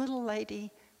this little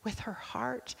lady with her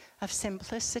heart of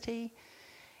simplicity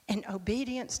and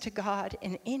obedience to God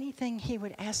in anything He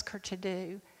would ask her to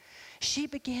do. She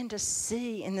began to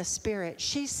see in the Spirit.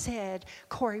 She said,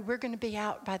 Corey, we're going to be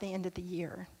out by the end of the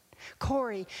year.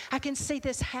 Corey, I can see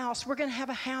this house. We're going to have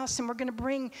a house, and we're going to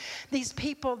bring these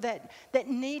people that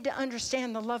need to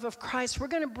understand the love of Christ. We're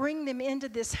going to bring them into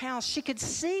this house. She could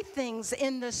see things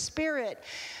in the Spirit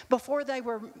before they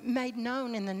were made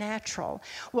known in the natural.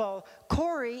 Well,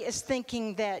 Corey is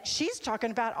thinking that she's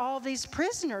talking about all these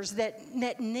prisoners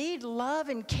that need love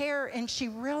and care, and she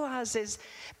realizes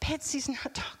Betsy's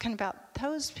not talking about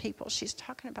those people. She's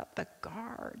talking about the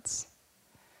guards.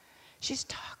 She's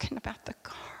talking about the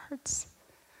guards.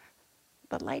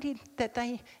 The lady that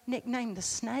they nicknamed the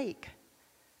Snake,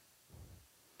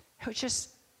 who was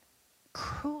just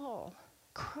cruel.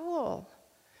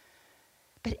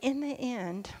 But in the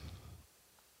end,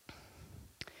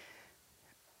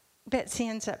 Betsy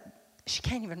ends up, she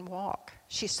can't even walk.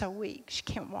 She's so weak, she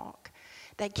can't walk.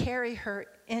 They carry her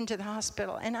into the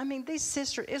hospital. And I mean, these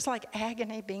sisters, it's like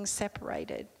agony being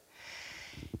separated.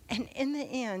 And in the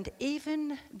end,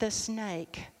 even the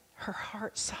Snake, her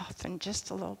heart softened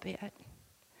just a little bit.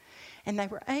 And they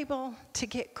were able to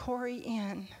get Corey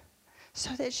in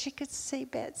so that she could see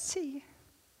Betsy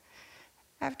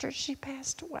after she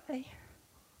passed away.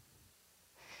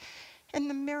 And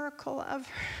the miracle of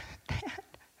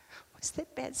that was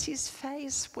that Betsy's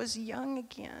face was young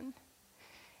again.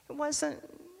 It wasn't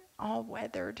all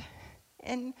weathered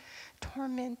and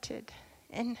tormented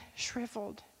and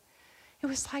shriveled. It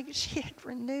was like she had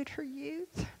renewed her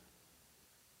youth.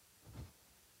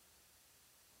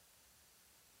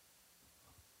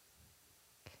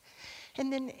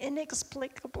 And then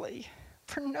inexplicably,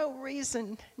 for no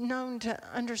reason known to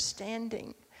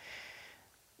understanding,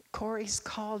 Corey's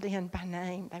called in by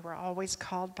name. They were always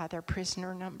called by their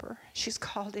prisoner number. She's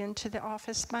called into the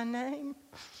office by name,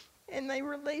 and they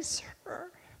release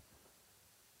her.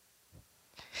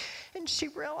 And she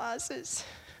realizes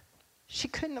she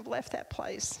couldn't have left that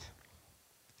place.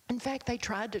 In fact, they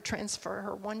tried to transfer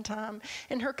her one time,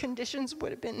 and her conditions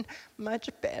would have been much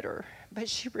better, but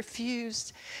she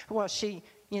refused. Well, she,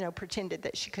 pretended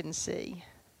that she couldn't see.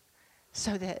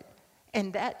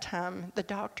 And that time, the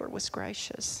doctor was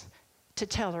gracious to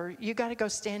tell her, you got to go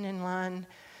stand in line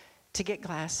to get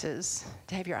glasses,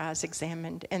 to have your eyes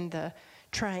examined. And the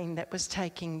train that was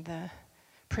taking the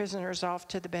prisoners off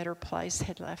to the better place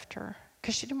had left her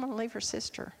because she didn't want to leave her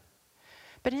sister.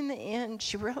 But in the end,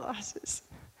 she realizes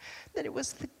that it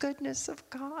was the goodness of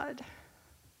God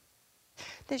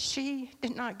that she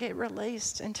did not get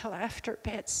released until after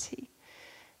Betsy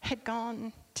had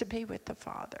gone to be with the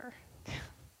Father.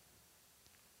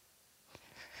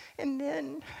 And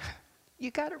then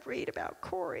you got to read about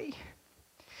Corrie.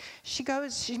 She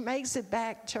makes it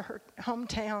back to her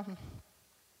hometown,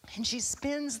 and she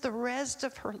spends the rest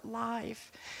of her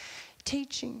life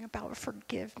teaching about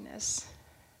forgiveness.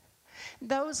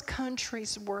 Those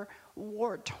countries were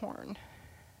war-torn.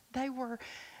 They were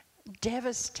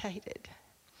devastated.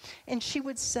 And she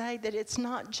would say that it's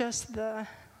not just the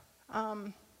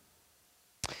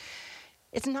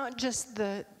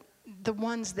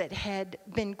ones that had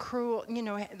been cruel,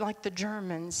 like the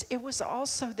Germans. It was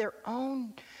also their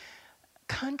own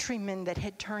countrymen that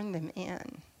had turned them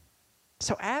in.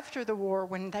 So after the war,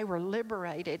 when they were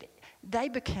liberated, they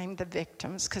became the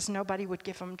victims because nobody would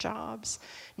give them jobs.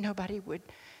 Nobody would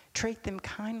treat them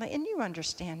kindly. And you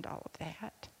understand all of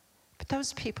that. But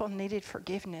those people needed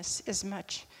forgiveness as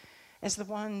much as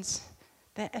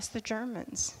the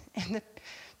Germans. And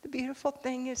the beautiful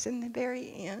thing is, in the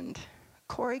very end,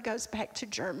 Corrie goes back to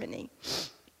Germany,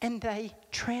 and they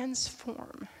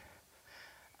transform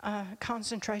a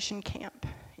concentration camp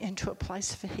into a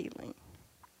place for healing.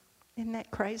 Isn't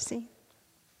that crazy?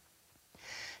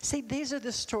 See, these are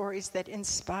the stories that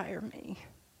inspire me.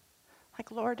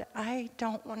 Like, Lord, I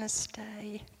don't want to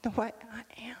stay the way I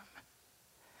am.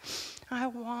 I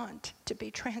want to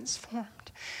be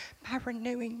transformed by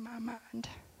renewing my mind.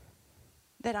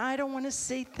 That I don't want to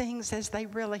see things as they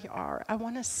really are. I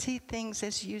want to see things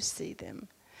as you see them.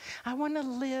 I want to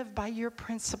live by your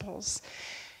principles.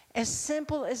 As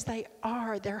simple as they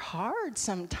are, they're hard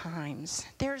sometimes.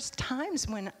 There's times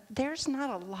when there's not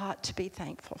a lot to be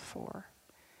thankful for.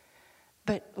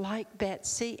 But like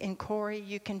Betsy and Corrie,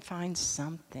 you can find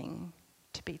something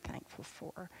to be thankful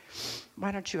for.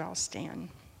 Why don't you all stand?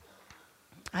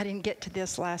 I didn't get to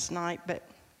this last night, but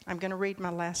I'm going to read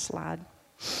my last slide.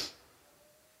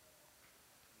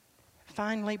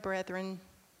 Finally, brethren,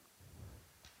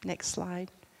 next slide.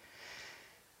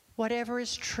 Whatever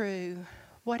is true,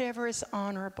 whatever is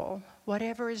honorable,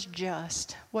 whatever is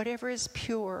just, whatever is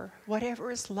pure,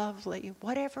 whatever is lovely,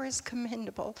 whatever is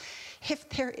commendable, if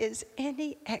there is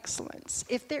any excellence,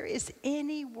 if there is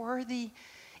anything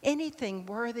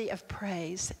worthy of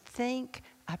praise, think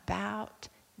about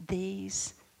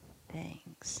these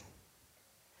things.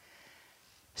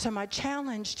 So my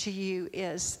challenge to you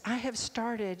is, I have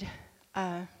started,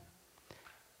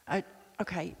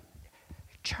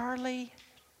 Charlie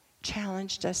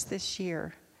challenged us this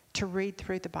year to read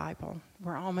through the Bible.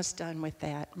 We're almost done with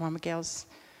that. Mama Gail's,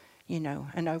 an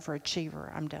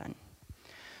overachiever. I'm done.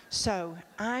 So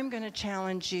I'm going to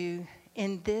challenge you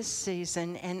in this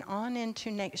season and on into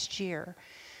next year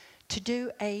to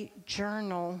do a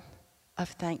journal of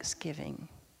thanksgiving.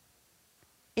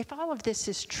 If all of this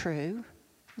is true,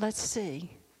 let's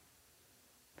see.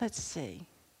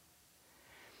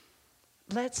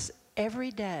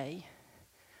 Every day,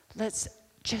 let's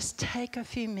just take a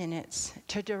few minutes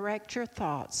to direct your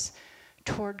thoughts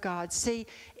toward God. See,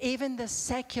 even the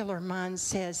secular mind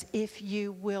says, if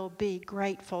you will be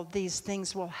grateful, these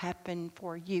things will happen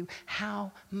for you.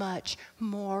 How much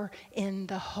more in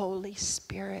the Holy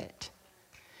Spirit?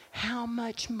 How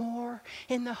much more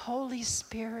in the Holy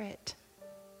Spirit?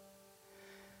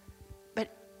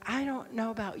 But I don't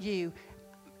know about you.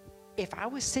 If I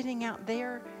was sitting out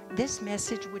there, this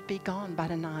message would be gone by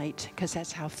tonight because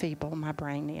that's how feeble my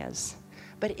brain is.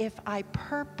 But if I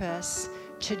purpose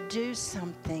to do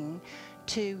something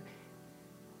to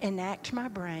enact my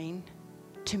brain,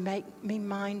 to make me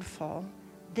mindful,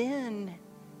 then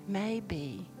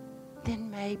maybe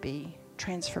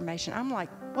transformation. I'm like,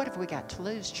 what have we got to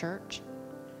lose, church?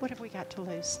 What have we got to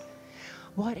lose?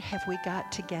 What have we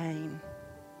got to gain?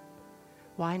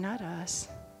 Why not us?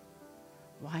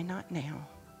 Why not now?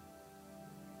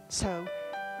 So,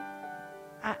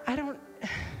 I don't...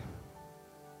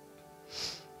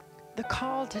 The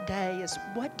call today is,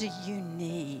 what do you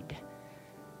need?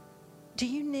 Do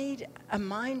you need a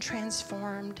mind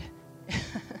transformed?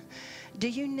 Do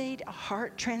you need a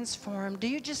heart transformed? Do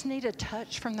you just need a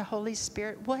touch from the Holy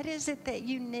Spirit? What is it that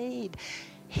you need?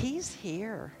 He's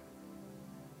here.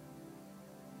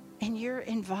 And you're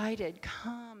invited.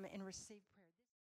 Come and receive.